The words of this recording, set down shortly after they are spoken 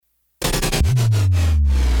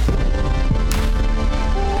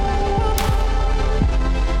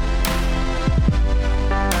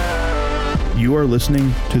You are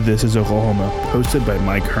listening to This is Oklahoma, hosted by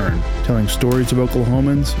Mike Hearn, telling stories of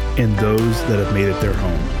Oklahomans and those that have made it their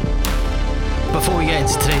home. Before we get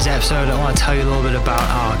into today's episode, I want to tell you a little bit about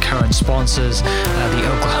our current sponsors, the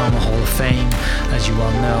Oklahoma Hall of Fame. As you well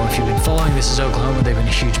know, if you've been following This is Oklahoma, they've been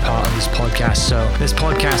a huge part of this podcast. So this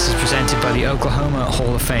podcast is presented by the Oklahoma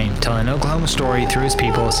Hall of Fame, telling Oklahoma story through its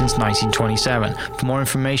people since 1927. For more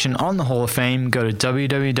information on the Hall of Fame, go to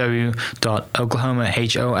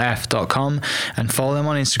www.oklahomahof.com and follow them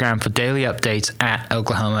on Instagram for daily updates at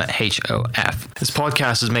OklahomaHOF. This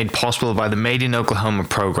podcast is made possible by the Made in Oklahoma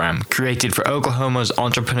program, created for Oklahoma's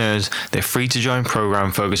entrepreneurs. Their free-to-join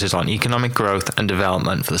program focuses on economic growth and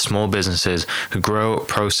development for the small businesses who grow,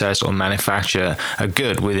 process, or manufacture a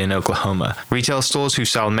good within Oklahoma. Retail stores who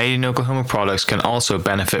sell Made in Oklahoma products can also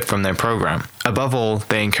benefit from their program. Above all,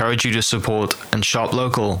 they encourage you to support and shop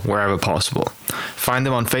local wherever possible. Find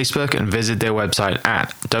them on Facebook and visit their website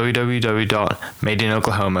at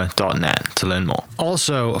www.madeinoklahoma.net to learn more.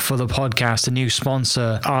 Also, for the podcast, a new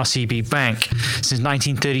sponsor, RCB Bank. Since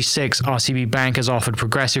 1936, RCB Bank has offered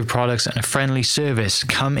progressive products and a friendly service.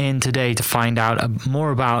 Come in today to find out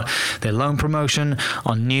more about their loan promotion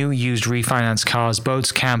on new, used, refinanced cars,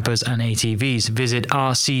 boats, campers, and ATVs. Visit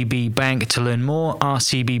RCB Bank to learn more.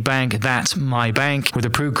 RCB Bank, that's my bank, with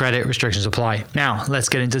approved credit. Restrictions apply. Now, let's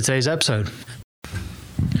get into today's episode.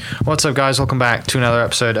 What's up, guys? Welcome back to another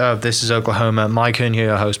episode of This is Oklahoma. Mike Hearn here,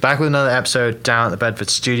 your host, back with another episode down at the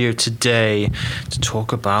Bedford studio today to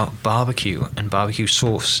talk about barbecue and barbecue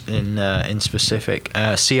sauce in specific.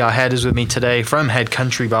 C.R. Head is with me today from Head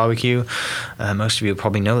Country Barbecue. Most of you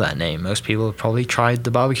probably know that name. Most people have probably tried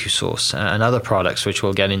the barbecue sauce and other products, which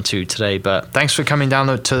we'll get into today. But thanks for coming down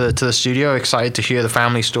to the studio. Excited to hear the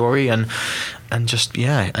family story and just,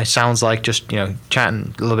 yeah, it sounds like just,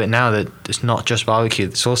 chatting a little bit now that it's not just barbecue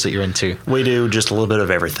sauce that you're into. We do just a little bit of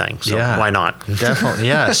everything, so yeah, why not? Definitely,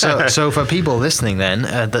 yeah. So for people listening then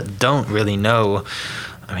that don't really know,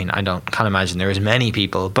 I mean, I can't imagine there is many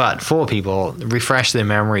people, but for people, refresh their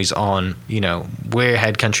memories on, where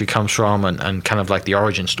Head Country comes from and kind of like the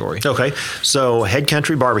origin story. Okay. So Head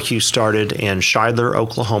Country Barbecue started in Shidler,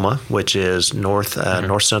 Oklahoma, which is north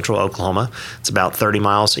central Oklahoma. It's about 30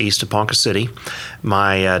 miles east of Ponca City.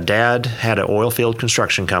 My dad had an oil field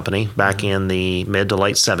construction company back in the mid to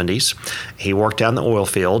late 70s. He worked out in the oil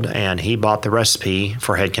field, and he bought the recipe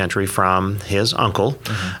for Head Country from his uncle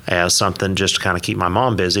as something just to kind of keep my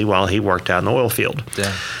mom busy while he worked out in the oil field.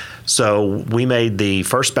 Yeah. So we made the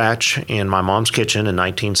first batch in my mom's kitchen in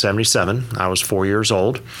 1977. I was 4 years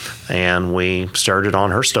old, and we stirred it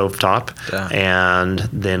on her stovetop, and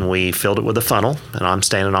then we filled it with a funnel, and I'm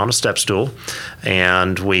standing on a step stool,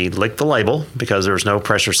 and we licked the label because there was no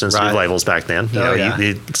pressure-sensitive labels back then.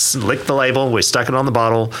 You licked the label, we stuck it on the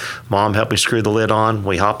bottle, Mom helped me screw the lid on,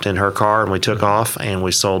 we hopped in her car, and we took off, and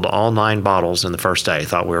we sold all 9 bottles in the first day.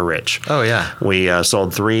 Thought we were rich. Oh, yeah. We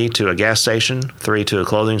sold 3 to a gas station, 3 to a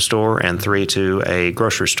clothing store, and 3 to a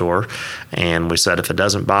grocery store. And we said, if it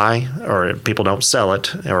doesn't buy or people don't sell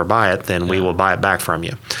it or buy it, then we will buy it back from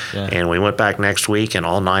you. Yeah. And we went back next week, and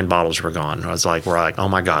all 9 bottles were gone. We're like, oh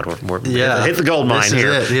my God, we're hit the gold mine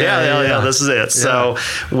here. Yeah, this is it. Yeah. So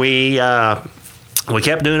we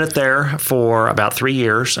kept doing it there for about 3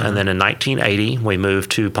 years, and then in 1980 we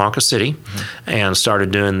moved to Ponca City and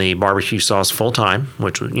started doing the barbecue sauce full time,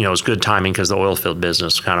 which was good timing because the oil field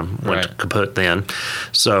business kind of went kaput then.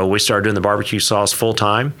 So we started doing the barbecue sauce full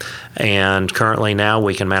time, and currently now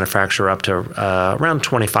we can manufacture up to around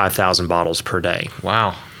 25,000 bottles per day.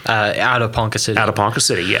 Wow! Out of Ponca City. Out of Ponca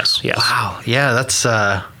City, yes. Wow! Yeah, that's.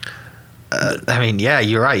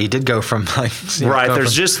 You're right. You did go from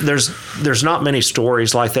There's not many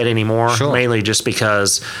stories like that anymore. Sure. Mainly just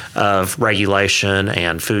because of regulation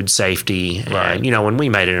and food safety. Right. And when we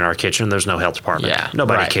made it in our kitchen, there's no health department. Yeah.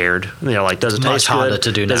 Nobody cared. Does it taste good?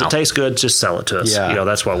 Does it taste good? Just sell it to us. Yeah.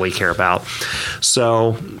 That's what we care about.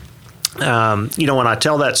 So. When I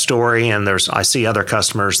tell that story, and I see other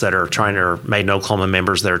customers that are Made in Oklahoma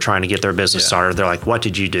members that are trying to get their business started. They're like, "What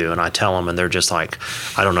did you do?" And I tell them, and they're just like,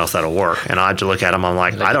 "I don't know if that'll work." And I have to look at them. I'm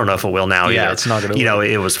like, "I don't know if it will now either." Yeah, it's not going to work.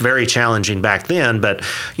 It was very challenging back then. But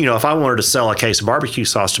if I wanted to sell a case of barbecue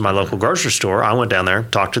sauce to my local grocery store, I went down there,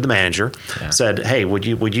 talked to the manager, said, "Hey, would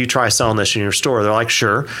you try selling this in your store?" They're like,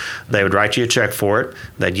 "Sure." They would write you a check for it.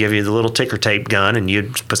 They'd give you the little ticker tape gun, and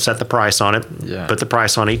you'd set the price on it. Yeah. Put the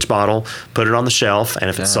price on each bottle. put it on the shelf, and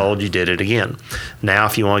if it's sold, you did it again. Now,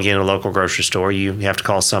 if you want to get in a local grocery store, you have to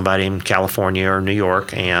call somebody in California or New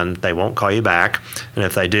York, and they won't call you back. And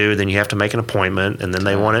if they do, then you have to make an appointment, and then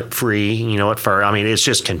they want it free, at first. I mean, it's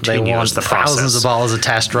just continuous, the process. Thousands of bottles of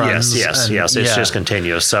test runs. Yes. It's just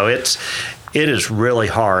continuous. So it is really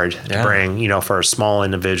hard to bring, for a small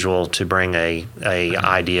individual to bring a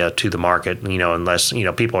idea to the market, unless,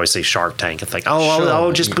 people always see Shark Tank and think,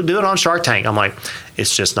 just do it on Shark Tank. I'm like,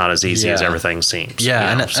 it's just not as easy as everything seems.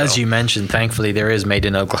 Yeah, as you mentioned, thankfully there is Made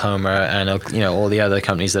in Oklahoma, and all the other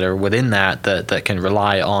companies that are within that can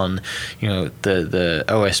rely on the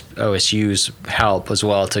OSU's help as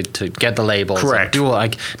well to get the labels. Correct.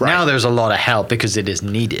 Now there's a lot of help because it is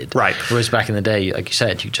needed. Right. Whereas back in the day, like you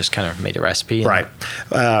said, you just kind of made a recipe. Right.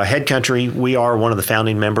 Head Country, we are one of the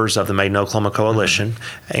founding members of the Made in Oklahoma Coalition,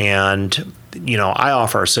 and I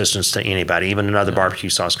offer assistance to anybody, even another barbecue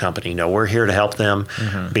sauce company. We're here to help them.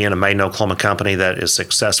 Being a Made in Oklahoma company that is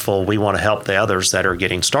successful, we want to help the others that are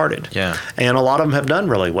getting started. Yeah. And a lot of them have done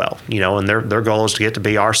really well, and their goal is to get to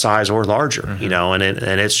be our size or larger, and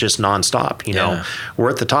it's just nonstop. We're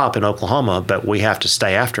at the top in Oklahoma, but we have to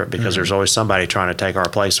stay after it because there's always somebody trying to take our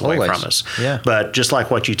place away from us. Yeah. But just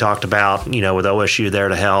like what you talked about, with OSU there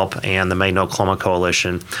to help and the Made in Oklahoma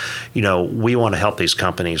Coalition, we want to help these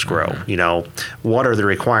companies grow. What are the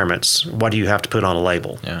requirements? What do you have to put on a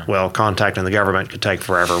label? Yeah. Well, contacting the government could take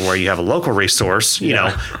forever. Where you have a local resource,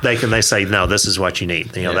 they say, no, this is what you need.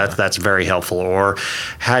 That's very helpful. Or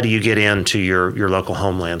how do you get into your local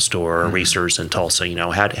Homeland store or Reese's in Tulsa?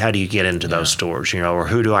 How do you get into those stores? Or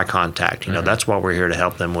who do I contact? That's what we're here to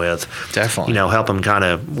help them with. Definitely. Help them kind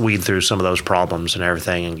of weed through some of those problems and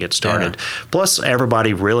everything and get started. Plus,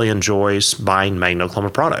 everybody really enjoys buying Made in Oklahoma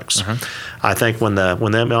products. I think when the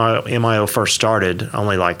MIO first started,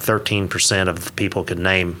 only like 13% of the people could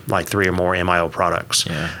name like 3 or more MIO products.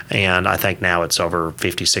 Yeah. And I think now it's over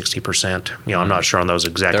 50, 60%. I'm not sure on those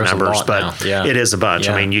exact numbers, but it is a bunch.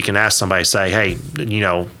 Yeah. I mean, you can ask somebody, say, hey,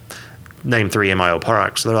 name 3 MIO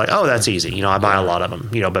products. They're like, oh, that's easy. I buy a lot of them,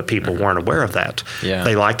 but people weren't aware of that. Yeah.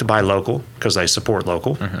 They like to buy local because they support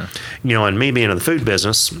local. And me being in the food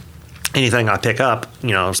business, anything I pick up,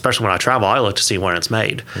 especially when I travel, I look to see when it's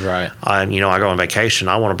made. Right. I go on vacation.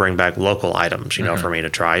 I want to bring back local items, for me to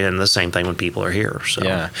try. And the same thing when people are here. So.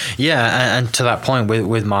 Yeah. And to that point,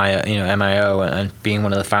 with my, MIO and being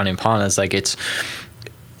one of the founding partners, like it's,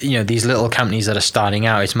 these little companies that are starting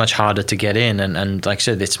out, it's much harder to get in. And like I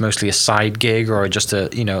said, it's mostly a side gig or just a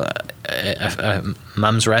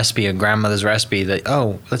mum's recipe, a grandmother's recipe that,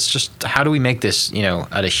 how do we make this,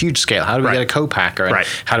 at a huge scale? How do we get a co-packer? And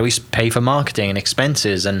how do we pay for marketing and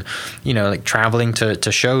expenses and, like traveling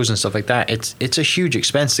to shows and stuff like that? It's a huge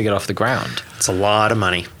expense to get off the ground. It's a lot of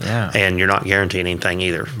money. Yeah. And you're not guaranteeing anything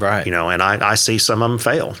either. Right. And I see some of them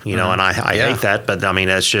fail, and I hate that, but I mean,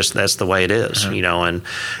 that's the way it is, and,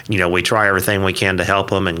 we try everything we can to help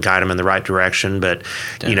them and guide them in the right direction. But,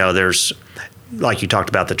 there's, like you talked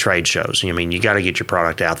about the trade shows. You got to get your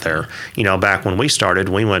product out there. Back when we started,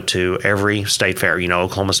 we went to every state fair,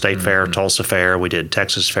 Oklahoma State Fair, Tulsa Fair. We did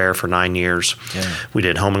Texas Fair for 9 years. Yeah. We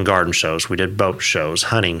did home and garden shows. We did boat shows,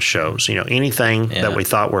 hunting shows, anything that we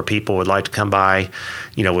thought where people would like to come by,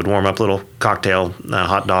 would warm up little cocktail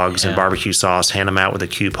hot dogs and barbecue sauce, hand them out with a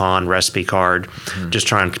coupon, recipe card, just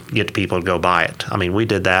trying to get people to go buy it. I mean, we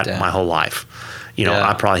did that my whole life.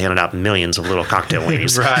 I probably handed out millions of little cocktail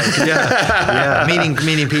wings. Right. Yeah.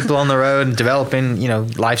 Meeting people on the road and developing,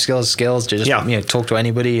 life skills to just, talk to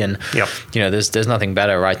anybody. And, there's nothing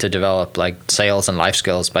better, right, to develop like sales and life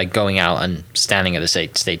skills by going out and standing at a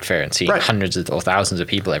state fair and seeing hundreds or thousands of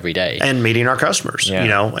people every day. And meeting our customers,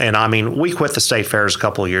 and I mean, we quit the state fairs a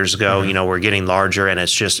couple of years ago. We're getting larger and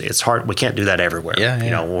it's hard. We can't do that everywhere.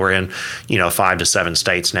 We're in, 5 to 7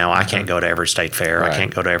 states now. I can't go to every state fair. Right. I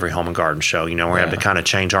can't go to every home and garden show. We're having to kind of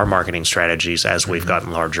change our marketing strategies as we've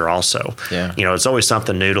gotten larger also. Yeah. It's always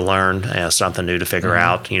something new to learn, something new to figure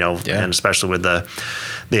out, and especially with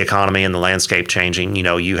the economy and the landscape changing,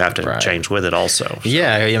 you have to change with it also. So.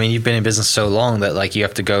 Yeah. I mean, you've been in business so long that like you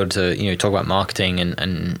have to go to, talk about marketing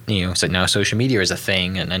and so now social media is a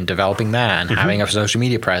thing and developing that and having a social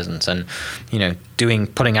media presence and,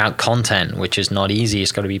 putting out content, which is not easy.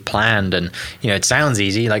 It's got to be planned. And, it sounds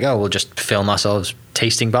easy like, we'll just film ourselves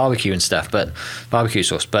tasting barbecue and stuff, barbecue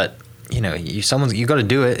sauce. But, you got to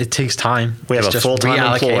do it. It takes time. We have It's a just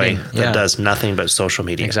full-time employee reallocating. that does nothing but social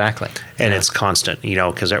media. Exactly. And Yeah. it's constant,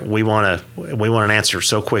 because we want an answer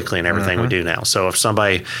so quickly in everything we do now. So if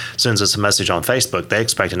somebody sends us a message on Facebook, they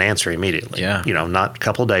expect an answer immediately. Yeah. Not a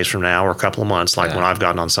couple of days from now or a couple of months, like when I've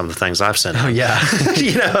gotten on some of the things I've sent. Oh yeah.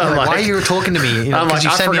 I'm Why you were talking to me? I'm like,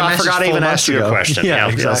 I forgot to even ask you a question. Yeah,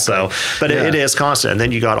 exactly. So, but it is constant. And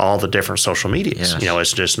then you got all the different social medias. Yes.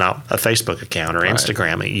 It's just not a Facebook account or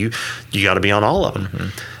Instagram. You got to be on all of them.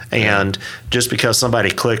 Mm-hmm. And just because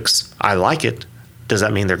somebody clicks, I like it, does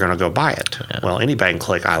that mean they're going to go buy it? Yeah. Well, anybody can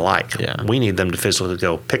click I like. Yeah. We need them to physically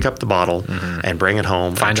go pick up the bottle and bring it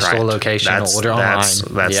home. Find and a try store it. location or order That's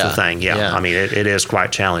online. the thing. Yeah. I mean, it is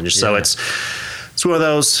quite challenging. So it's one of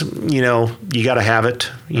those, you got to have it.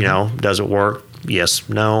 Does it work? Yes,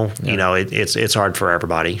 no. Yeah. It's hard for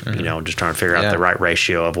everybody. Just trying to figure out the right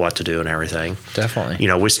ratio of what to do and everything.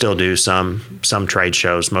 Definitely. We still do some trade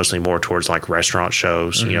shows, mostly more towards like restaurant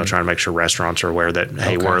shows. Trying to make sure restaurants are aware that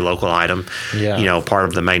hey, we're a local item. Yeah. Part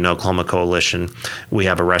of the Made in Oklahoma Coalition, we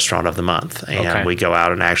have a restaurant of the month, and we go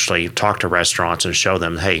out and actually talk to restaurants and show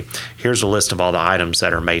them, hey, here's a list of all the items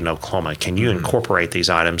that are made in Oklahoma. Can you incorporate these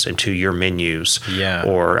items into your menus? Yeah.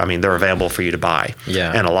 Or they're available for you to buy.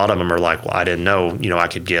 Yeah. And a lot of them are like, well, I didn't know, I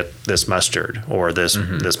could get this mustard or this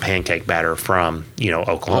pancake batter from,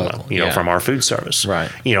 Oklahoma, Local, from our food service. Right.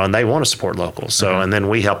 And they want to support local. So, and then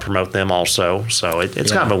we help promote them also. So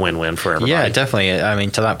it's kind of a win-win for everybody. Yeah, definitely. I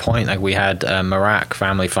mean, to that point, like we had Marak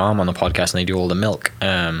Family Farm on the podcast, and they do all the milk,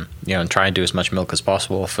 and try and do as much milk as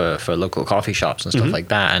possible for local coffee shops and stuff like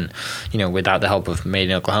that. And, without the help of Made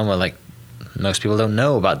in Oklahoma, like most people don't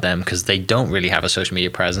know about them because they don't really have a social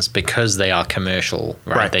media presence because they are commercial,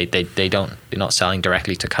 right? They're not selling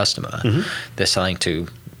directly to customer. They're selling to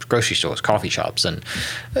grocery stores, coffee shops, and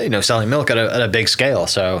selling milk at a big scale.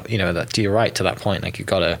 So that you're right to that point. Like you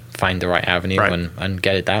got to find the right avenue and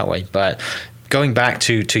get it that way. But going back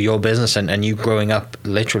to your business and you growing up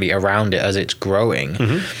literally around it as it's growing,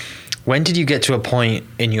 when did you get to a point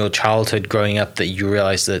in your childhood growing up that you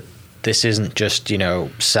realized that this isn't just,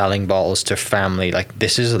 selling bottles to family. Like,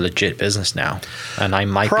 this is a legit business now. And I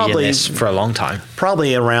might be in this for a long time.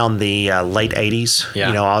 Probably around the late 80s. Yeah.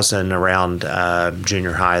 I was in around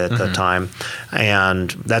junior high at the time. And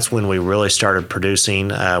that's when we really started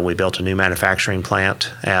producing. We built a new manufacturing plant.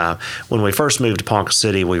 When we first moved to Ponca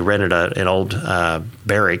City, we rented an old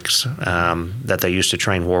barracks that they used to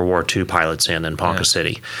train World War II pilots in Ponca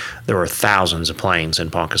City. There were thousands of planes in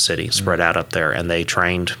Ponca City spread out up there, and they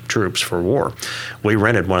trained troops for war. We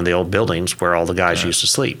rented one of the old buildings where all the guys used to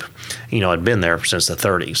sleep. Had been there since the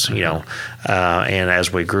 30s, and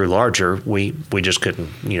as we grew larger, we just couldn't,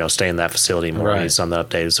 stay in that facility anymore. We needed something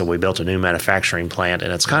updated. So we built a new manufacturing plant,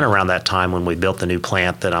 and it's kind of around that time when we built the new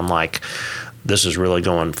plant that I'm like, this is really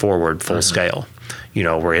going forward full scale.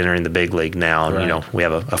 We're entering the big league now, and we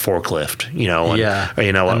have a forklift,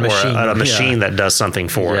 a machine that does something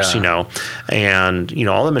for us, and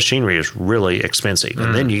all the machinery is really expensive,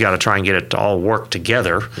 and then you got to try and get it to all work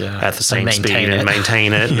together at the same speed and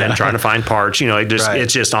maintain it, and then trying to find parts.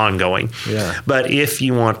 It's just ongoing. Yeah. But if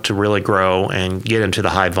you want to really grow and get into the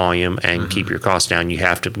high volume and keep your costs down, you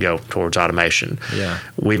have to go towards automation. Yeah.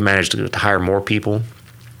 We've managed to hire more people.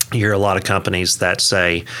 You hear a lot of companies that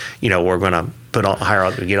say, we're going to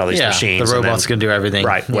get all these machines. The robot's going to do everything.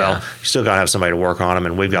 Right. Well, you still got to have somebody to work on them,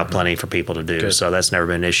 and we've got plenty for people to do. Good. So that's never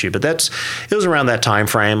been an issue. But it was around that time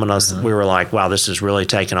frame when we were like, wow, this is really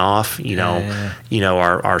taking off.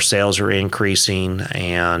 Our sales are increasing,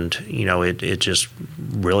 and it just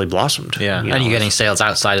really blossomed. Yeah. And you're getting sales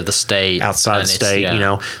outside of the state. Outside the state.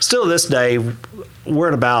 Still to this day, we're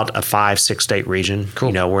in about a 5-6 state region.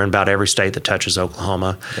 Cool. We're in about every state that touches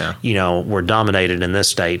Oklahoma. Yeah. We're dominated in this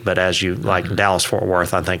state, but as you like Dallas, Fort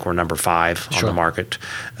Worth, I think we're number 5 on the market.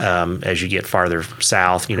 As you get farther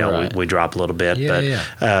south, we drop a little bit,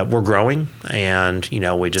 but we're growing, and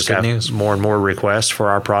we just have more and more requests for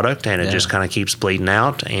our product, and it just kind of keeps bleeding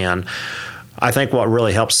out. And I think what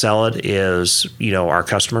really helps sell it is, our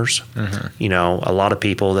customers. A lot of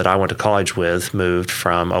people that I went to college with moved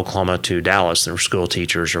from Oklahoma to Dallas. They were school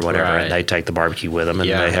teachers or whatever, and they take the barbecue with them, and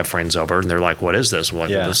they have friends over, and they're like, what is this? Well,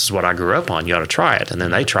 this is what I grew up on. You ought to try it. And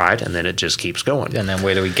then they try it, and then it just keeps going. And then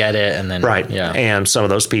where do we get it? And then And some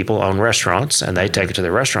of those people own restaurants, and they take it to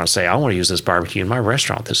their restaurant and say, I want to use this barbecue in my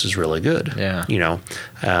restaurant. This is really good. Yeah.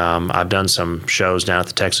 I've done some shows down at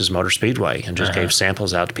the Texas Motor Speedway and just gave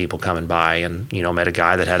samples out to people coming by, and met a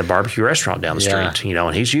guy that had a barbecue restaurant down the street,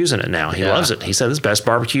 and he's using it now. He loves it. He said, this is the best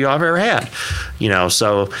barbecue I've ever had.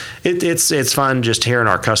 So it's fun just hearing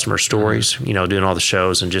our customer stories, doing all the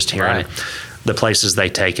shows and just hearing the places they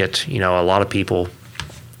take it. A lot of people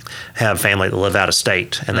have family that live out of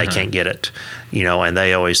state and they can't get it, and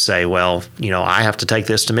they always say, well, I have to take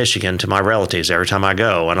this to Michigan to my relatives every time I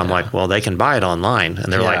go. And I'm like, well, they can buy it online.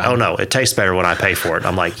 And they're like, oh, no, it tastes better when I pay for it.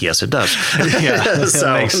 I'm like, yes, it does.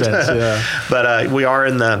 So, makes sense. Yeah. But we are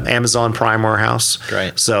in the Amazon Prime warehouse.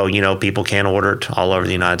 Great. So, people can order it all over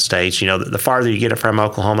the United States. The farther you get it from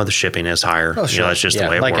Oklahoma, the shipping is higher. Oh, sure. That's just the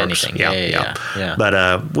way it like works. Anything. Yeah.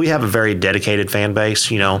 But we have a very dedicated fan base.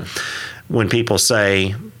 When people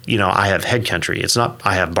say, I have Head Country. It's not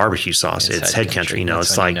I have barbecue sauce. It's Head Country.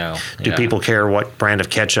 It's like, do people care what brand of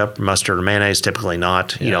ketchup, mustard, or mayonnaise? Typically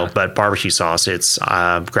not. But barbecue sauce, it's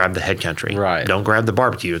grab the Head Country. Right. Don't grab the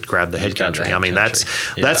barbecue. Grab the Head Country.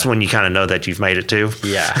 That's when you kind of know that you've made it too.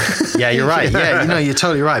 Yeah. Yeah, you're right. Yeah, you're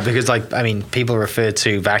totally right, because people refer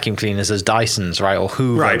to vacuum cleaners as Dysons, right, or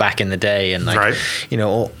Hoover back in the day, and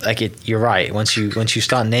you're right. Once you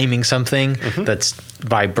start naming something that's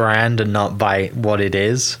by brand and not by what it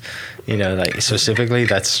is, specifically,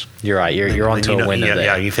 you're right. You're onto a winner there.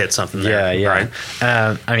 Yeah, you've hit something there. Yeah. Right.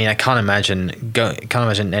 I can't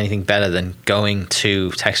imagine anything better than going to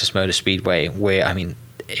Texas Motor Speedway, where,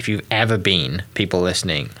 if you've ever been, people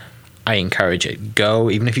listening, I encourage it. Go,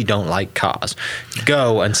 even if you don't like cars,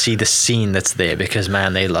 go and see the scene that's there, because,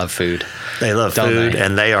 man, they love food. They love food,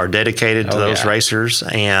 and they are dedicated to those racers.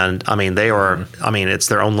 And, they are, it's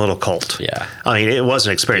their own little cult. Yeah. It was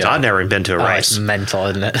an experience. I'd never even been to a race. It's mental,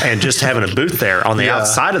 isn't it? And just having a booth there on the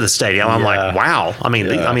outside of the stadium, I'm like, wow.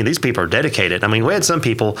 These people are dedicated. We had some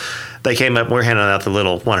people, they came up, we're handing out the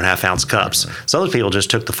little 1.5 ounce cups. Some other people just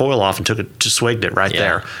took the foil off and just swigged it right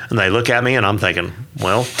there. And they look at me, and I'm thinking,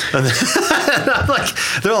 well,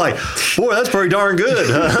 they're like, boy, that's pretty darn good.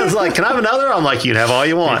 I was like, can I have another? I'm like, you can have all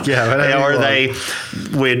you want.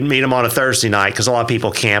 We'd meet them on a Thursday night, because a lot of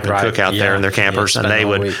people camp and cook out there in their campers, and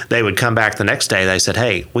they would come back the next day. They said,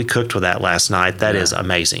 hey, we cooked with that last night. That is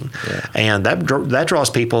amazing. And that draws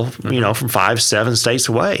people, from 5-7 states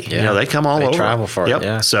away. They come all over. They travel for it.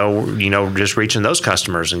 Yeah. So, just reaching those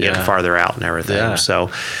customers and getting farther out and everything. Yeah. So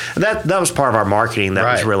that was part of our marketing that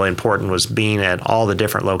was really important, was being at all the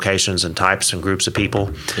different locations and types and groups of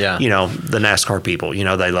people. Yeah. The NASCAR people,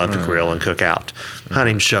 they love to grill and cook out.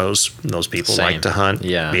 Hunting shows, those people like to hunt,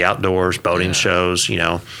 be outdoors, boating shows,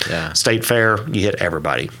 State Fair, you hit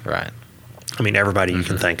everybody. Right. Everybody you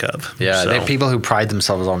can think of. Yeah, they're people who pride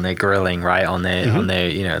themselves on their grilling, right? On their,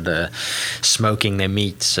 the smoking their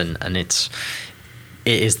meats, and it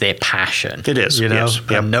is their passion. It is, yes. Yep.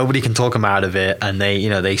 And nobody can talk them out of it, and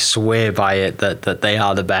they swear by it that they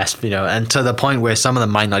are the best, and to the point where some of them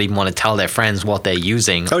might not even want to tell their friends what they're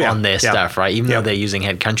using on their stuff, right? Even though they're using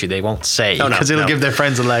Head Country, they won't say, because it'll give their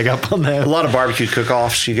friends a leg up on there. A lot of barbecue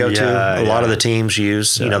cook-offs you go to, a lot of the teams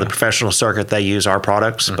use, the professional circuit, they use our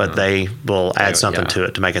products, but they will add something to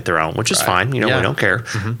it to make it their own, which is fine. We don't care.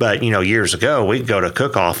 But, years ago, we'd go to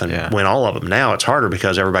cook-off and win all of them. Now it's harder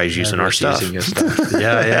because everybody's using our stuff.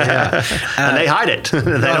 Yeah. And they hide it. They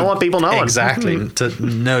don't want people knowing. Exactly.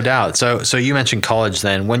 No doubt. So you mentioned college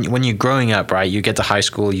then. When you're growing up, right, you get to high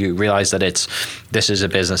school, you realize that this is a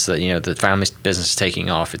business that, the family business is taking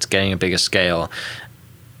off. It's getting a bigger scale.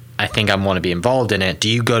 I think I want to be involved in it. Do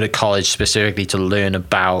you go to college specifically to learn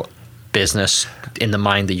about business in the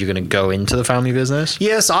mind that you're going to go into the family business?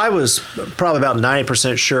 Yes, I was probably about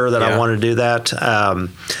 90% sure that I wanted to do that.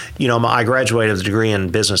 I graduated with a degree in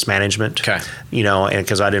business management. Okay. And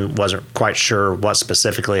because I wasn't quite sure what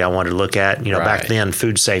specifically I wanted to look at. Back then,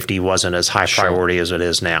 food safety wasn't as high priority as it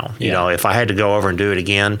is now. If I had to go over and do it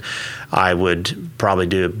again, I would probably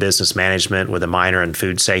do a business management with a minor in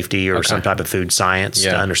food safety or some type of food science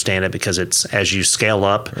to understand it, because it's as you scale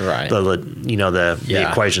up, the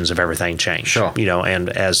equations of everything change. Sure. And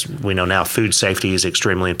as we know now, food safety is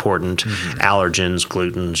extremely important. Allergens,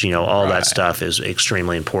 glutens, all that stuff is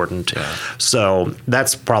extremely important. Yeah. So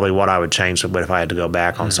that's probably what I would change if I had to go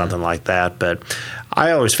back on something like that. But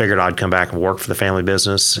I always figured I'd come back and work for the family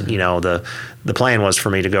business. The plan was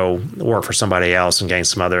for me to go work for somebody else and gain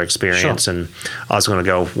some other experience. Sure. And I was going to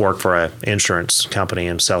go work for an insurance company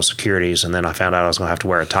and sell securities. And then I found out I was going to have to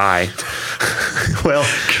wear a tie. Well,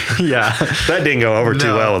 that didn't go over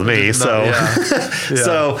too well with me. So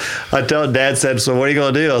I told Dad, so what are you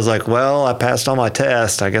going to do? I was like, well, I passed all my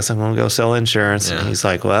tests. I guess I'm going to go sell insurance. Yeah. And he's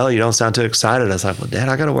like, well, you don't sound too excited. I was like, well, Dad,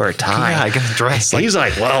 I got to wear a tie. Yeah, I got to dress. He's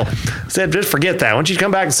like, well, I said, just forget that. want you to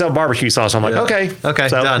come back and sell barbecue sauce. I'm like, okay,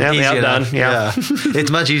 so, done. Yeah, done. Yeah.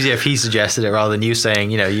 It's much easier if he suggested it rather than you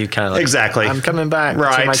saying, you kind of like, exactly. I'm coming back.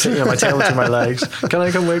 Right. My tail between my legs. Can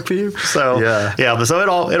I come wait for you? So but so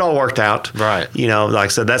it all worked out. Right. Like I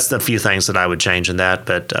said, that's the few things that I would change in that.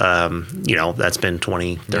 But that's been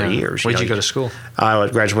 20, 30 years. Where'd you go to school? I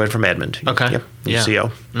graduated from Edmond. Okay. Yep.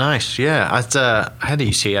 UCO. Nice. Yeah. I had a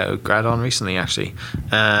UCO grad on recently, actually.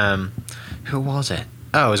 Who was it?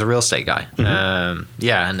 Oh, it was a real estate guy. Mm-hmm.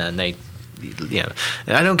 And then they,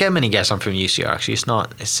 I don't get many guests on from UCO, actually.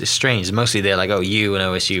 It's strange. Mostly they're like, you and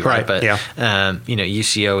OSU, right? But,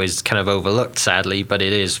 UCO is kind of overlooked, sadly, but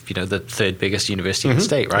it is, the third biggest university in the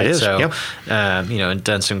state, right? It is. So, and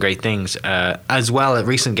done some great things. As well, a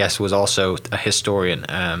recent guest was also a historian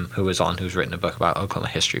who's written a book about Oklahoma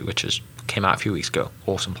history, which came out a few weeks ago.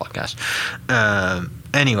 Awesome podcast.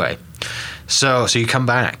 Anyway. So you come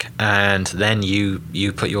back and then you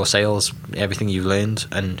put your sales, everything you've learned,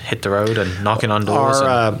 and hit the road and knocking on doors.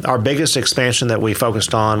 Our biggest expansion that we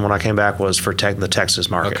focused on when I came back was for the Texas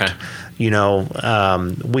market. Okay.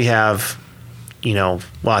 We have,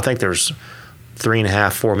 I think there's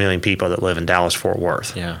 3.5-4 million people that live in Dallas-Fort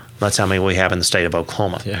Worth. Yeah. That's how many we have in the state of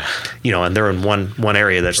Oklahoma. Yeah. And they're in one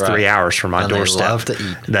area that's 3 hours from my doorstep. They love to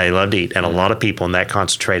eat. They love to eat, and a lot of people in that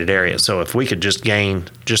concentrated area. So if we could just gain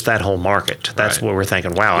just that whole market, that's what we're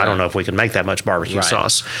thinking. Wow, I don't know if we can make that much barbecue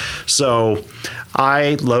sauce. So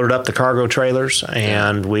I loaded up the cargo trailers,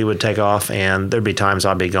 and we would take off, and there'd be times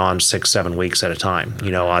I'd be gone 6-7 weeks at a time.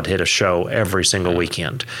 I'd hit a show every single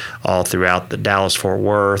weekend, all throughout the Dallas-Fort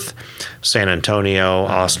Worth, San Antonio,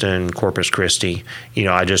 Austin, Corpus Christi.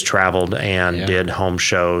 I just traveled and did home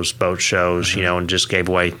shows, boat shows, and just gave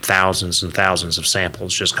away thousands and thousands of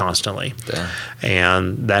samples just constantly. Yeah.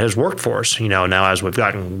 And that has worked for us. Now as we've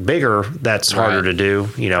gotten bigger, that's harder to do.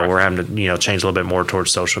 We're having to, change a little bit more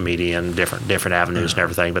towards social media and different avenues and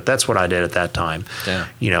everything. But that's what I did at that time.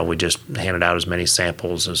 Yeah. We just handed out as many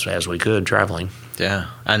samples as we could traveling. Yeah,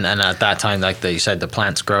 and at that time, like you said, the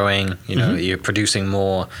plant's growing. You're producing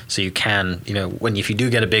more, so you can. If you do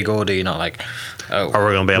get a big order, you're not like, are we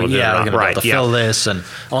going to be able to do it? We're going to be able to fill this and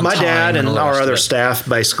on my time dad and our other stuff. staff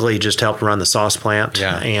basically just helped run the sauce plant.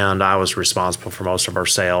 Yeah. And I was responsible for most of our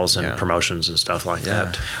sales and promotions and stuff like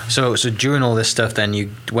that. So during all this stuff, then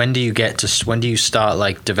when do you start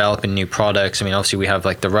like developing new products? I mean, obviously we have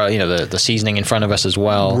like the seasoning in front of us as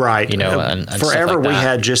well, right? And forever like we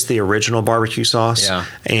had just the original barbecue sauce. Yeah.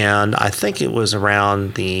 And I think it was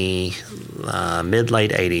around the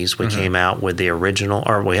mid-late 80s we came out with the original,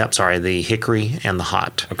 the hickory and the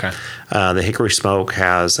hot. Okay. The hickory smoke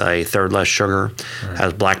has a third less sugar,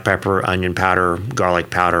 has black pepper, onion powder, garlic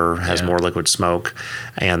powder, has more liquid smoke.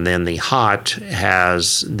 And then the hot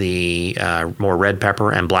has the more red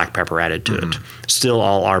pepper and black pepper added to it. Still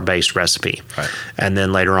all our base recipe. Right. And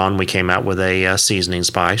then later on we came out with a seasoning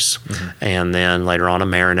spice, and then later on a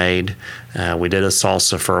marinade. We did a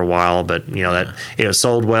salsa for a while, but that it was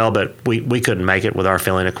sold well, but we couldn't make it with our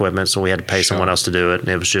filling equipment, so we had to pay someone else to do it, and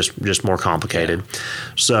it was just more complicated. Yeah.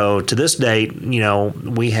 So to this date,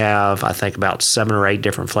 we have I think about 7 or 8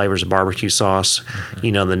 different flavors of barbecue sauce.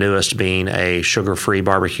 The newest being a sugar-free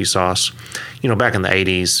barbecue sauce. Back in the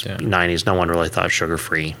 80s, 90s, no one really thought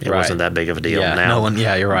sugar-free. It wasn't that big of a deal. Now, no one.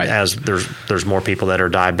 Yeah, you're right. As there's more people that are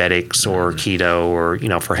diabetics or keto or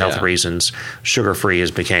for health reasons, sugar-free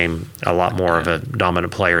has became a lot more of a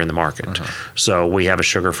dominant player in the market. So we have a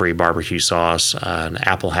sugar-free barbecue sauce, an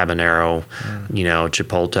apple habanero,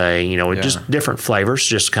 chipotle, just different flavors,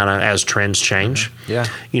 just kind of as trends change. Yeah.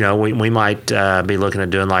 We might be looking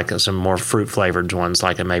at doing like some more fruit-flavored ones,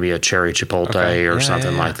 like maybe a cherry chipotle or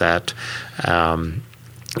something like that.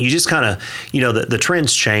 You just kind of, the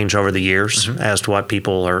trends change over the years as to what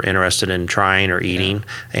people are interested in trying or eating,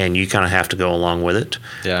 and you kind of have to go along with it.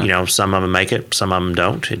 Yeah. Some of them make it, some of them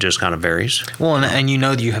don't. It just kind of varies. Well, and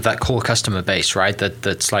that you have that core customer base, right?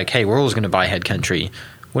 That's like, hey, we're always going to buy Head Country.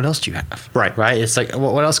 What else do you have? Right. It's like,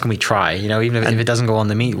 what else can we try? Even if it doesn't go on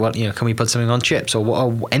the meat, can we put something on chips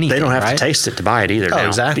or anything? They don't have to taste it to buy it either now.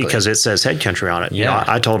 Exactly. Because it says Head Country on it. Yeah.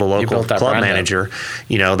 I told a local club manager,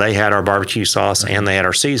 they had our barbecue sauce and they had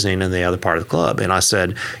our seasoning in the other part of the club. And I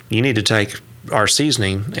said, you need to take our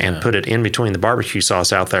seasoning and put it in between the barbecue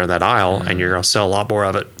sauce out there in that aisle, and you're going to sell a lot more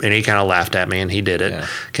of it. And he kind of laughed at me, and he did it. Yeah.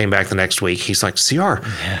 Came back the next week. He's like, CR,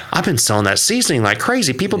 I've been selling that seasoning like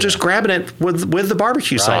crazy. People just grabbing it with the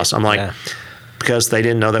barbecue sauce. I'm like, because they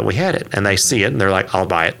didn't know that we had it, and they see it, and they're like, I'll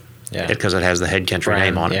buy it. Yeah. Because it has the Head Country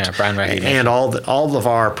name on it. Brand recognition. And all of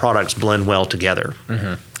our products blend well together.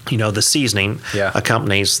 The seasoning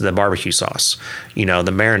accompanies the barbecue sauce. The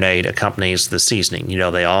marinade accompanies the seasoning.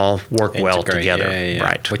 They all work well together.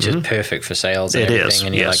 Right. Which is perfect for sales and everything. Is,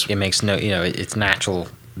 and yes. it makes it's natural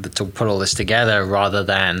to put all this together rather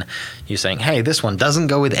than you saying, hey, this one doesn't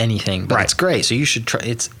go with anything, but it's great. So you should try.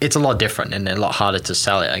 It's a lot different and a lot harder to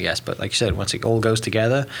sell it, I guess. But like you said, once it all goes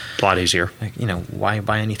together, a lot easier. Why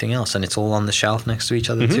buy anything else? And it's all on the shelf next to each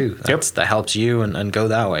other too. That helps you and go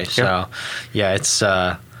that way. So it's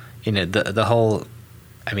the whole.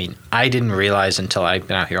 I mean, I didn't realize until I've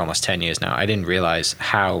been out here almost 10 years now. I didn't realize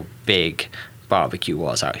how big barbecue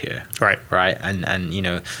was out here. Right.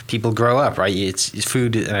 And people grow up, right? It's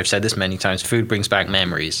food, and I've said this many times, food brings back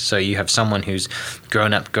memories. So you have someone who's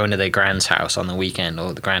grown up going to their grand's house on the weekend,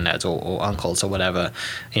 or the granddad's or uncles or whatever.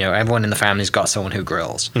 Everyone in the family's got someone who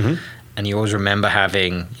grills. And you always remember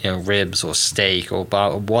having, ribs or steak or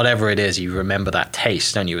whatever it is. You remember that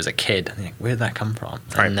taste, don't you, as a kid? And you think, where did that come from?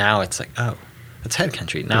 Right. And now it's like, oh, it's Head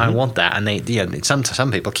Country. Now I want that. And they, some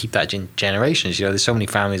people keep that generations. There's so many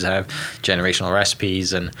families that have generational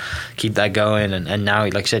recipes and keep that going. And now,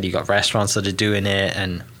 like I said, you got restaurants that are doing it,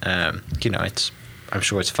 and I'm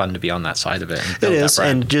sure it's fun to be on that side of it. And build it is,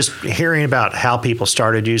 and just hearing about how people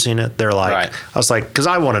started using it, they're like, I was like, because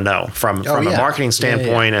I want to know from a marketing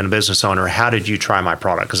standpoint and a business owner, how did you try my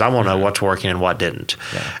product? Because I want to know what's working and what didn't.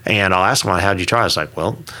 And I'll ask them, how did you try it? I was like,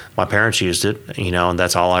 well, my parents used it, and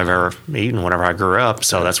that's all I've ever eaten whenever I grew up.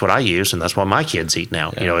 So that's what I use, and that's what my kids eat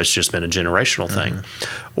now. It's just been a generational thing.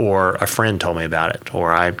 Or a friend told me about it,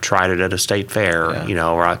 or I tried it at a state fair,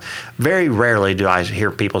 or very rarely do I hear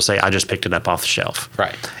people say, I just picked it up off the shelf.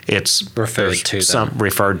 Right. It's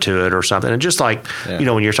referred to it or something. And just like,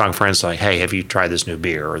 when you're talking to friends, like, hey, have you tried this new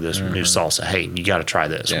beer or this new salsa? Hey, you got to try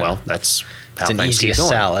this. Well, that's how it's an easier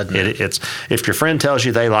sell, isn't it? It's if your friend tells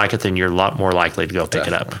you they like it, then you're a lot more likely to go pick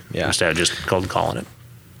it up instead of just cold calling it.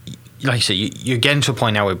 Like I said, you're getting to a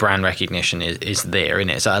point now where brand recognition is there,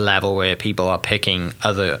 and it's at a level where people are picking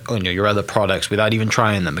your other products without even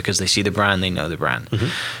trying them because they see the brand, they know the brand.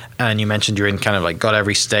 And you mentioned you're in kind of like got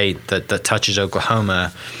every state that touches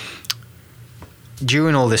Oklahoma.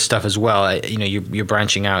 During all this stuff as well, you're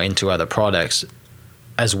branching out into other products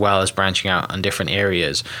as well as branching out on different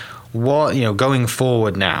areas. What, going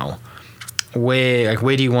forward now, where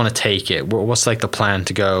do you want to take it? What's like the plan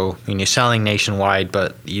to go? I mean, you're selling nationwide,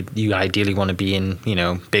 but you ideally want to be in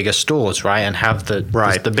bigger stores, right? And have the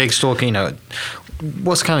big store.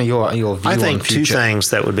 What's kind of your view? I think on the future? two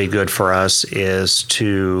things that would be good for us is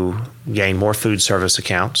to gain more food service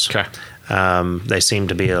accounts. Okay. They seem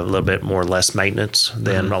to be a little bit less maintenance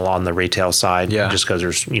than on the retail side, just because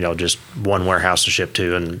there's just one warehouse to ship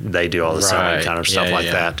to, and they do all the selling kind of stuff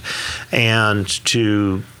that, and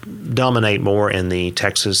to dominate more in the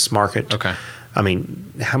Texas market. Okay. I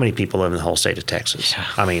mean, how many people live in the whole state of Texas? Yeah.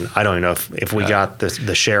 I mean, I don't even know if we got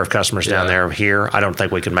the share of customers down there here. I don't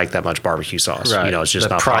think we could make that much barbecue sauce. Right. It's just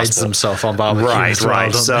not prides possible. themselves on barbecue.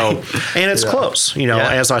 Right. So, and it's close.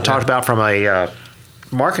 As I talked about from a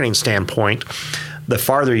marketing standpoint, the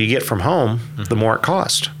farther you get from home, the more it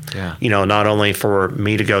costs. Yeah. Not only for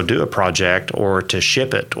me to go do a project or to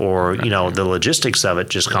ship it or, the logistics of it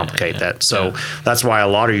just complicate that. So that's why a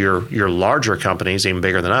lot of your larger companies, even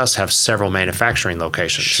bigger than us, have several manufacturing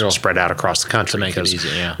locations spread out across the country. To make it easy,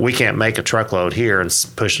 we can't make a truckload here and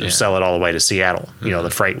push and sell it all the way to Seattle.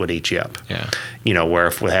 The freight would eat you up. Yeah. Where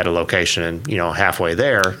if we had a location, halfway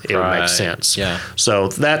there, it would make sense. Yeah. So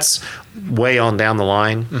that's way on down the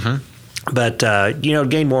line. But,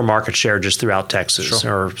 gain more market share just throughout Texas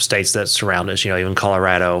or states that surround us, even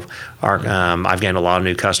Colorado. I've gained a lot of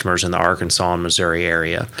new customers in the Arkansas and Missouri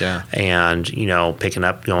area. Yeah. And, picking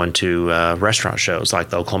up going to restaurant shows like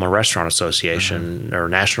the Oklahoma Restaurant Association or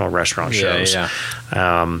national restaurant shows.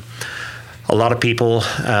 A lot of people,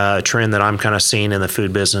 a trend that I'm kind of seeing in the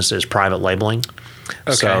food business is private labeling.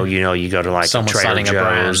 Okay. So, you go to like someone Trader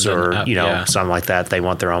Joe's or, something like that. They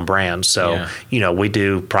want their own brand. So, we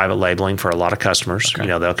do private labeling for a lot of customers. Okay.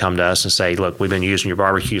 They'll come to us and say, look, we've been using your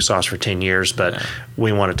barbecue sauce for 10 years, but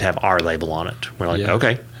we want it to have our label on it. We're like,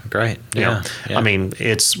 okay. Great. Yeah. I mean,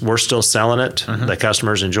 we're still selling it. The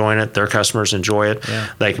customer's enjoying it. Their customers enjoy it. Yeah.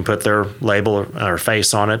 They can put their label or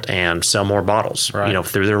face on it and sell more bottles,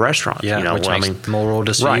 through their restaurant. Yeah, which makes more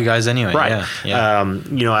orders for you guys anyway. Right.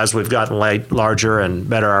 Yeah. As we've gotten larger and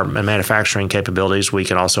better our manufacturing capabilities, we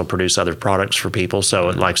can also produce other products for people. So,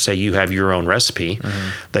 like say you have your own recipe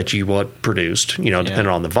that you want produced, depending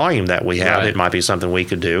on the volume that we have, it might be something we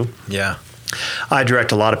could do. Yeah. I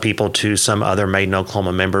direct a lot of people to some other Made in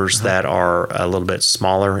Oklahoma members that are a little bit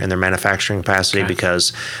smaller in their manufacturing capacity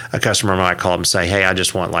because a customer might call up and say, hey, I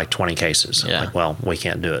just want like 20 cases. Yeah. Like, well, we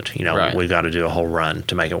can't do it. Right. We've got to do a whole run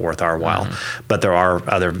to make it worth our while. But there are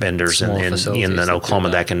other vendors in Oklahoma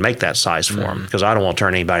that can make that size for them because I don't want to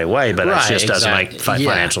turn anybody away, but it just doesn't make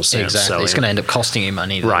financial sense. Exactly. So it's going to end up costing you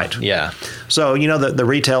money. Then. Right. Yeah. So, the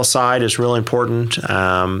retail side is really important.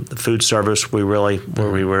 The food service we really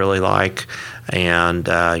like. And,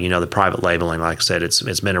 the private labeling, like I said,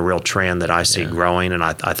 it's been a real trend that I see growing, and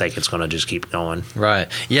I think it's going to just keep going. Right.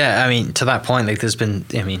 Yeah. I mean, to that point, like there's been,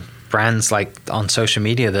 brands like on social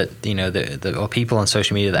media that, or people on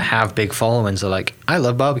social media that have big followings are like, I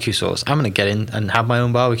love barbecue sauce. I'm going to get in and have my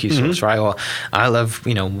own barbecue sauce, right? Or I love,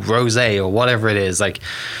 rosé or whatever it is. Like,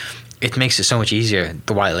 it makes it so much easier,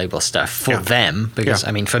 the white label stuff for them. Because,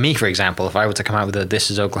 for me, for example, if I were to come out with This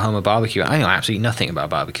is Oklahoma barbecue, I know absolutely nothing about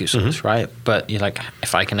barbecue sauce, right? But you're like,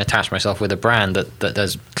 if I can attach myself with a brand that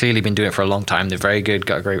has clearly been doing it for a long time, they're very good,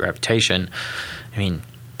 got a great reputation,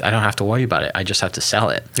 I don't have to worry about it. I just have to sell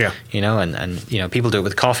it. Yeah. And people do it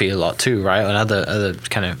with coffee a lot too, right? And other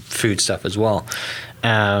kind of food stuff as well.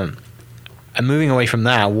 And moving away from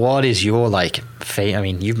that, what is your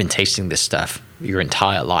you've been tasting this stuff your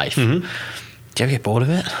entire life. Do you ever get bored of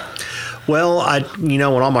it? Well, when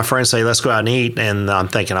all my friends say, let's go out and eat, and I'm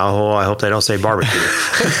thinking, oh, I hope they don't say barbecue.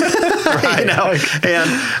 Right. And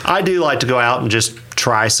I do like to go out and just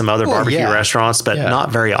try some other barbecue restaurants, but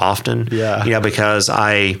not very often. Because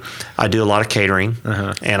I do a lot of catering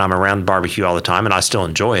and I'm around barbecue all the time, and I still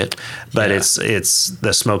enjoy it. But it's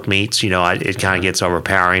the smoked meats. It kind of gets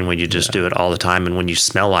overpowering when you just do it all the time, and when you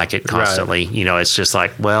smell like it constantly. It's just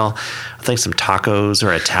like, well, I think some tacos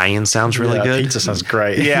or Italian sounds really good. Pizza sounds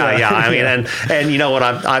great. And you know what?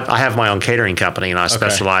 I have my own catering company, and I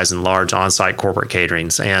specialize in large on-site corporate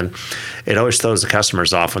caterings, and it always throws the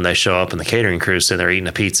customers off when they show up and the catering crew's sitting there eating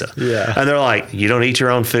a pizza. Yeah. And they're like, you don't eat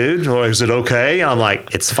your own food? Or is it okay? And I'm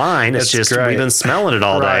like, it's fine. It's just great. We've been smelling it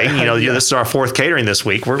all day. This is our fourth catering this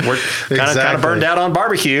week. We're kind of burned out on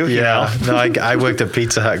barbecue. No, I worked at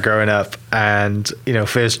Pizza Hut growing up, and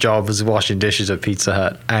first job was washing dishes at Pizza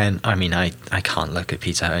Hut, and I can't look at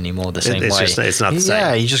Pizza Hut anymore the same way. It's not the same.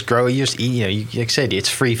 Yeah, you just grow, you just eat. Like I said, it's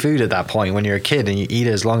free food at that point when you're a kid, and you eat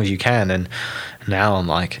it as long as you can. And now I'm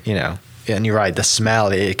like, and you're right, the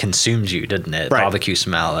smell, it consumes you, doesn't it? Right. Barbecue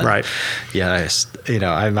smell. And right. Yeah,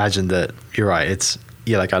 I imagine that you're right.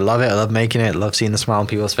 I love it. I love making it. I love seeing the smile on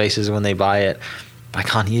people's faces when they buy it. I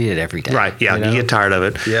can't eat it every day. Right, yeah, you get tired of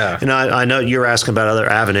it. Yeah. And I know you're asking about other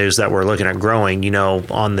avenues that we're looking at growing,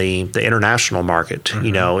 on the international market,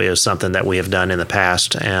 is something that we have done in the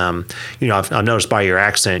past. I've noticed by your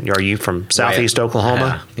accent, are you from Southeast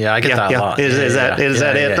Oklahoma? Yeah, I get that a lot. Is that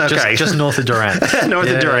it? Yeah. Okay. Just north of Durant. North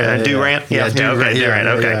of Durant. Durant? Yeah, Durant.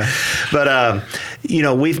 Okay. Yeah. But,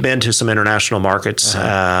 we've been to some international markets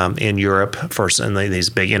in Europe in these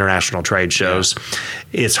big international trade shows. Yeah.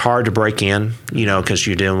 It's hard to break in, because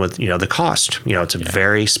you're dealing with, the cost. It's a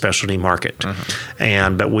very specialty market.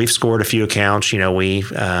 But we've scored a few accounts. We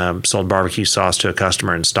sold barbecue sauce to a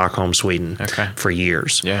customer in Stockholm, Sweden for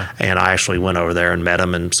years. Yeah. And I actually went over there and met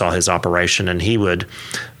him and saw his operation, and he would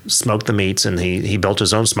smoke the meats, and he built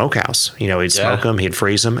his own smokehouse. He'd smoke them, he'd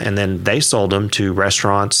freeze them, and then they sold them to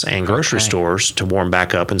restaurants and grocery stores to warm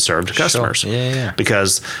back up and serve to customers. Sure. Yeah.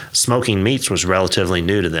 Because smoking meats was relatively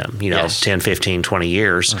new to them, 10, 15, 20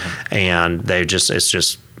 years. And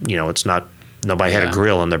it's not, nobody had a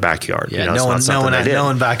grill in their backyard. Yeah, no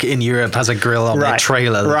one back in Europe has a grill on their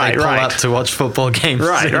trailer that they pull up to watch football games.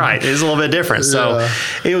 Right. It's a little bit different. So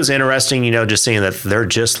it was interesting, just seeing that they're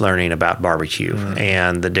just learning about barbecue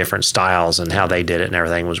and the different styles and how they did it and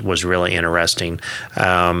everything was really interesting.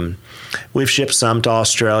 We've shipped some to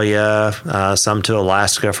Australia, some to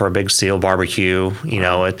Alaska for a big seal barbecue.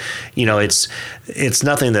 It's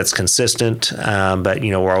nothing that's consistent, but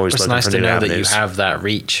we're always looking for new avenues. It's nice to know that you have that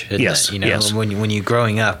reach. Yes. Yes. When you're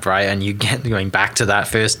growing up, right, and you get going back to that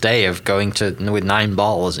first day of going with 9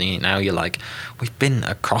 balls, and now you're like, we've been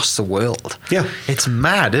across the world. Yeah, it's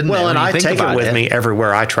mad, isn't it? Well, and I take it with me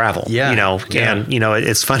everywhere I travel. Yeah. And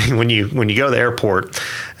it's funny when you go to the airport,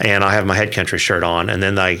 and I have my Head Country shirt on, and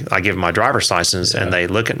then I give them my driver's license, and they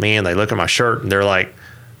look at me and they look at my shirt, and they're like,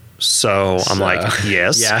 So I'm like,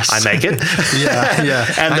 yes, I make it.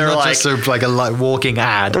 And they're not like, just like a walking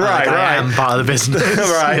ad. Right, I am part of the business.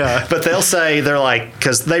 right. Yeah. But they're like,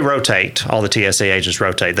 because they rotate, all the TSA agents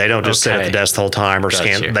rotate. They don't just sit at the desk the whole time or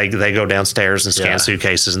scan. They go downstairs and scan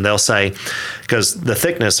suitcases, and they'll say, because the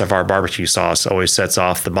thickness of our barbecue sauce always sets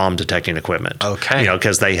off the bomb detecting equipment. Okay.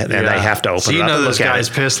 Because they have to open so it up. You know those guys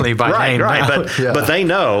personally by name. Right. But they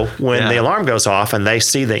know when the alarm goes off and they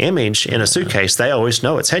see the image in a suitcase, they always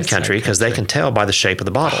know it's Head Country because they can tell by the shape of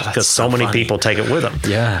the bottle because so many people take it with them.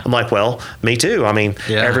 Yeah. I'm like, well, me too. I mean,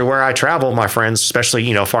 everywhere I travel, my friends,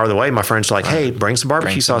 especially, farther away, my friends are like, hey, bring some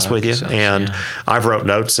barbecue sauce with you. And I've wrote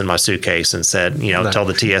notes in my suitcase and said, told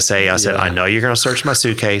the TSA, I said, I know you're going to search my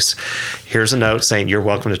suitcase. Here's a note saying you're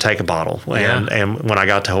welcome to take a bottle. And when I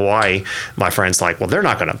got to Hawaii, my friend's like, well, they're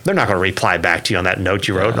not going to reply back to you on that note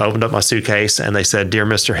you wrote. And I opened up my suitcase and they said, dear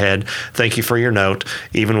Mr. Head, thank you for your note.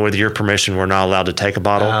 Even with your permission, we're not allowed to take a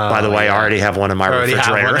bottle. By the way, I already have one in my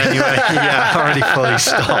refrigerator. Already fully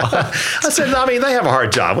stocked. I said, I mean, they have a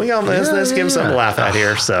hard job. Let's give them something to laugh at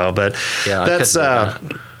here. So, but that's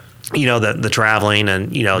the traveling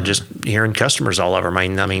and just hearing customers all over. I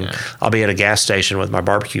mean, I'll be at a gas station with my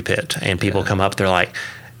barbecue pit, and people come up. They're like,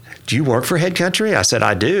 do you work for Head Country? I said,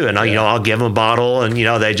 I do. And I'll give them a bottle, and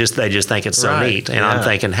they just think it's so neat. And I'm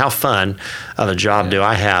thinking, how fun of a job do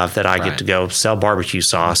I have that I get to go sell barbecue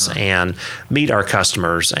sauce and meet our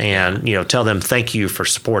customers and tell them thank you for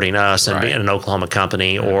supporting us and being an Oklahoma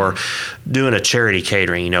company, or doing a charity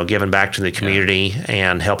catering, giving back to the community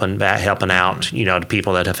and helping out to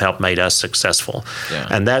people that have helped made us successful.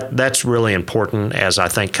 And that's really important as I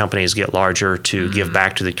think companies get larger to give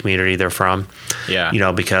back to the community they're from.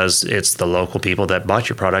 Because it's the local people that bought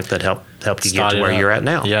your product that helped you get to where you're at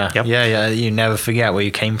now. You never forget where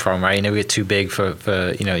you came from, right? You never get too big for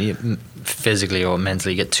physically or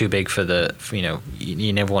mentally get too big for the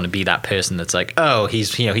you never want to be that person that's like, oh,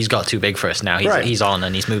 he's got too big for us now, he's on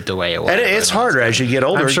and he's moved away or whatever. And it's harder as you get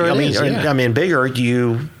older. I'm sure I mean bigger,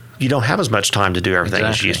 you don't have as much time to do everything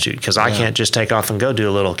as you used to, because I can't just take off and go do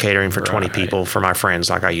a little catering for 20 people for my friends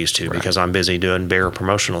like I used to, because I'm busy doing bigger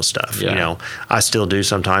promotional stuff. I still do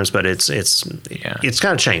sometimes, but it's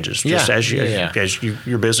kind of changes just as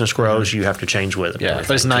your business grows. You have to change with it.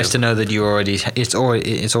 But it's nice to know that it's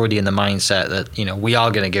already in the mindset that we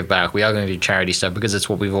are going to give back, we are going to do charity stuff because it's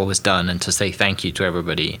what we've always done, and to say thank you to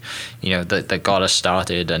everybody that got us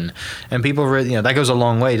started, and people really that goes a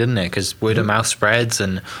long way, doesn't it? Because word of mouth spreads,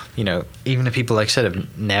 and even if people, like I said,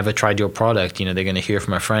 have never tried your product, they're going to hear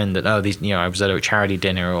from a friend that, I was at a charity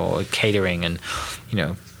dinner or catering, and,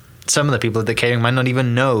 some of the people at the catering might not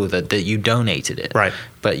even know that you donated it. Right.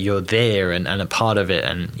 But you're there and a part of it,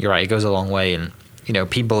 and you're right, it goes a long way. And,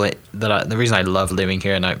 people the reason I love living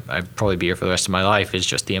here, and I'd probably be here for the rest of my life, is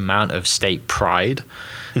just the amount of state pride.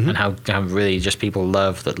 And how really just people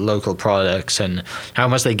love the local products and how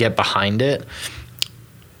much they get behind it.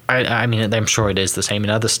 I mean, I'm sure it is the same in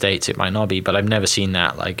other states. It might not be, but I've never seen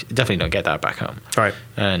that. Like, definitely don't get that back home. Right.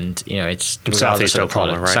 And it's Southeast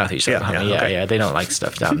Oklahoma, right? Southeast Oklahoma. Yeah. They don't like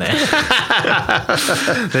stuff down there.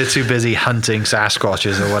 They're too busy hunting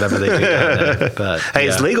Sasquatches or whatever they do down there. But hey,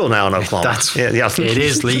 it's legal now in Oklahoma. It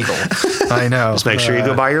is legal. I know. Just make sure you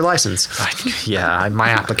go buy your license. My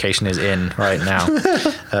application is in right now.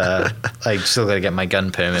 I still got to get my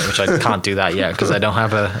gun permit, which I can't do that yet because I don't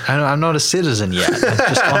have I'm not a citizen yet.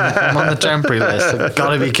 I'm on the temporary list. I've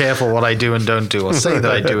got to be careful what I do and don't do, or say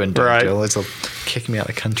that I do and don't do. It'll kick me out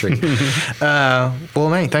of the country. Well,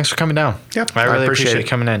 mate, thanks for coming down. Yep, I really appreciate you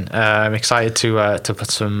coming in. I'm excited to put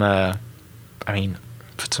some.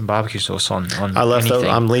 Put some barbecue sauce on. I left those.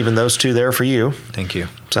 I'm leaving those two there for you. Thank you.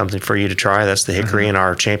 Something for you to try. That's the hickory and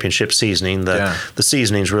our championship seasoning. The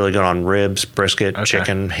seasoning's really good on ribs, brisket,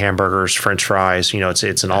 chicken, hamburgers, French fries.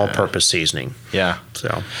 It's an all-purpose seasoning. Yeah.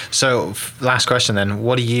 So last question then.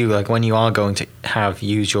 What do you like when you are going to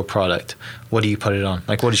use your product? What do you put it on?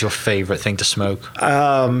 Like, what is your favorite thing to smoke?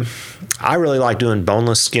 I really like doing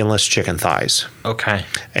boneless, skinless chicken thighs. Okay.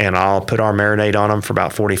 And I'll put our marinade on them for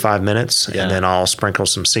about 45 minutes, and then I'll sprinkle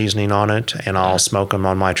some seasoning on it, and I'll smoke them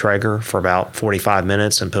on my Traeger for about 45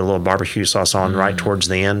 minutes and put a little barbecue sauce on right towards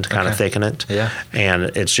the end to kind of thicken it. Yeah. And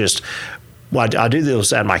it's just, I do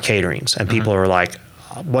those at my caterings, and people are like,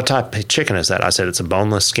 what type of chicken is that? I said, it's a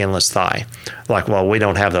boneless, skinless thigh. Like, well, we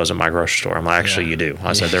don't have those at my grocery store. I'm like, actually, you do.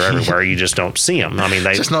 I said, they're everywhere. You just don't see them. I mean,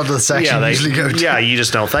 just not the section usually go to. Yeah, you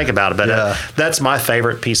just don't think about it. But that's my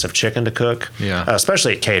favorite piece of chicken to cook,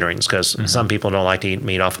 especially at caterings, because some people don't like to eat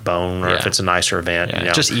meat off a bone, or if it's a nicer event.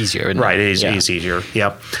 Just easier. Right, it is easier.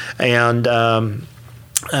 Yep. And,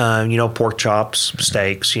 pork chops,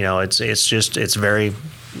 steaks, it's very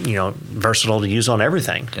versatile to use on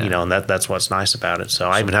everything. Yeah. And that's what's nice about it. So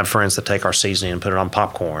I even have friends that take our seasoning and put it on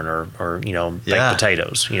popcorn or baked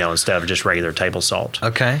potatoes, instead of just regular table salt.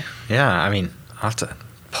 Okay. Yeah. I mean, after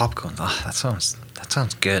popcorn, that sounds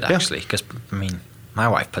good actually. Because my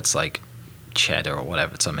wife puts like cheddar or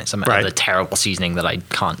whatever, some other terrible seasoning that I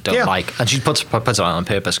don't like, and she puts it on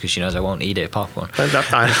purpose because she knows I won't eat it. Popcorn. I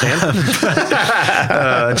understand.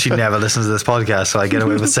 And she never listens to this podcast, so I get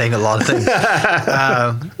away with saying a lot of things.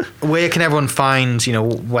 Where can everyone find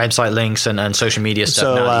website links and social media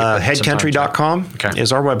stuff? So headcountry.com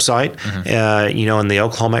is our website. Mm-hmm. In the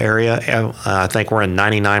Oklahoma area, I think we're in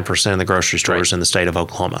 99% of the grocery stores in the state of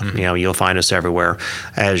Oklahoma. Mm-hmm. You'll find us everywhere.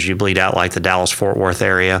 As you bleed out like the Dallas-Fort Worth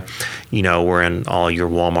area, we're in all your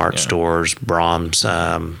Walmart stores, Brahms,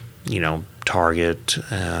 Target,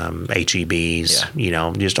 H-E-B's,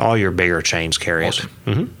 just all your bigger chains carry it.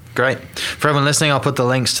 Mm-hmm. Great. For everyone listening, I'll put the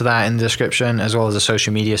links to that in the description as well as the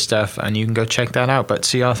social media stuff, and you can go check that out. But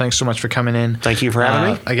CR, thanks so much for coming in. Thank you for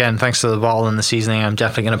having me. Again, thanks to the bottle and the seasoning. I'm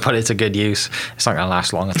definitely going to put it to good use. It's not going to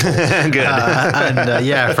last long at all. Good.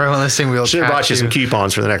 For everyone listening, we'll should have bought you some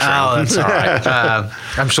coupons for the next round. Oh, that's all right.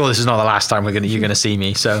 I'm sure this is not the last time you're going to see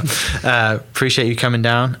me. So appreciate you coming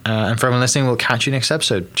down. And for everyone listening, we'll catch you next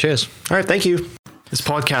episode. Cheers. All right. Thank you. This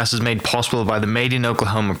podcast is made possible by the Made in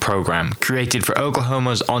Oklahoma program, created for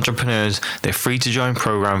Oklahoma's entrepreneurs. Their free-to-join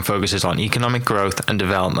program focuses on economic growth and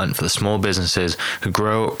development for the small businesses who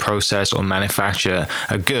grow, process, or manufacture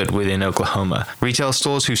a good within Oklahoma. Retail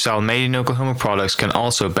stores who sell Made in Oklahoma products can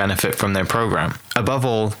also benefit from their program. Above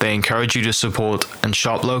all, they encourage you to support and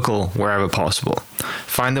shop local wherever possible.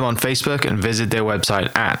 Find them on Facebook and visit their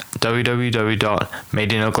website at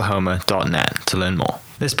www.madeinoklahoma.net to learn more.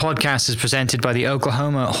 This podcast is presented by the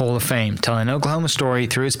Oklahoma Hall of Fame, telling Oklahoma story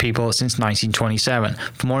through its people since 1927.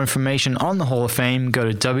 For more information on the Hall of Fame,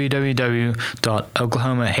 go to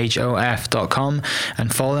www.oklahomahof.com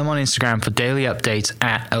and follow them on Instagram for daily updates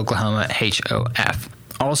at oklahomahof.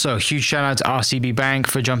 Also, huge shout out to RCB Bank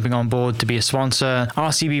for jumping on board to be a sponsor.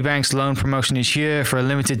 RCB Bank's loan promotion is here for a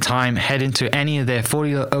limited time. Head into any of their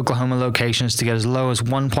 40 Oklahoma locations to get as low as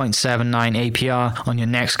 1.79 APR on your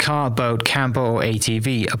next car, boat, camper, or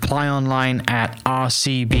ATV. Apply online at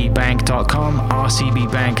rcbbank.com.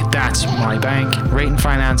 RCB Bank, that's my bank. Rate and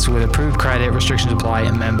finance with approved credit. Restrictions apply.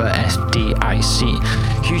 And member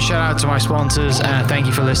FDIC. Huge shout out to my sponsors. Thank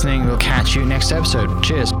you for listening. We'll catch you next episode.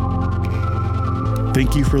 Cheers.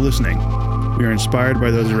 Thank you for listening. We are inspired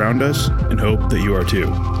by those around us and hope that you are too.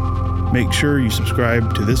 Make sure you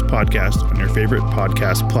subscribe to this podcast on your favorite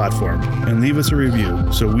podcast platform and leave us a review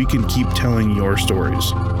so we can keep telling your stories.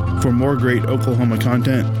 For more great Oklahoma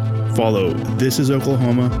content, follow This Is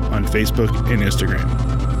Oklahoma on Facebook and Instagram.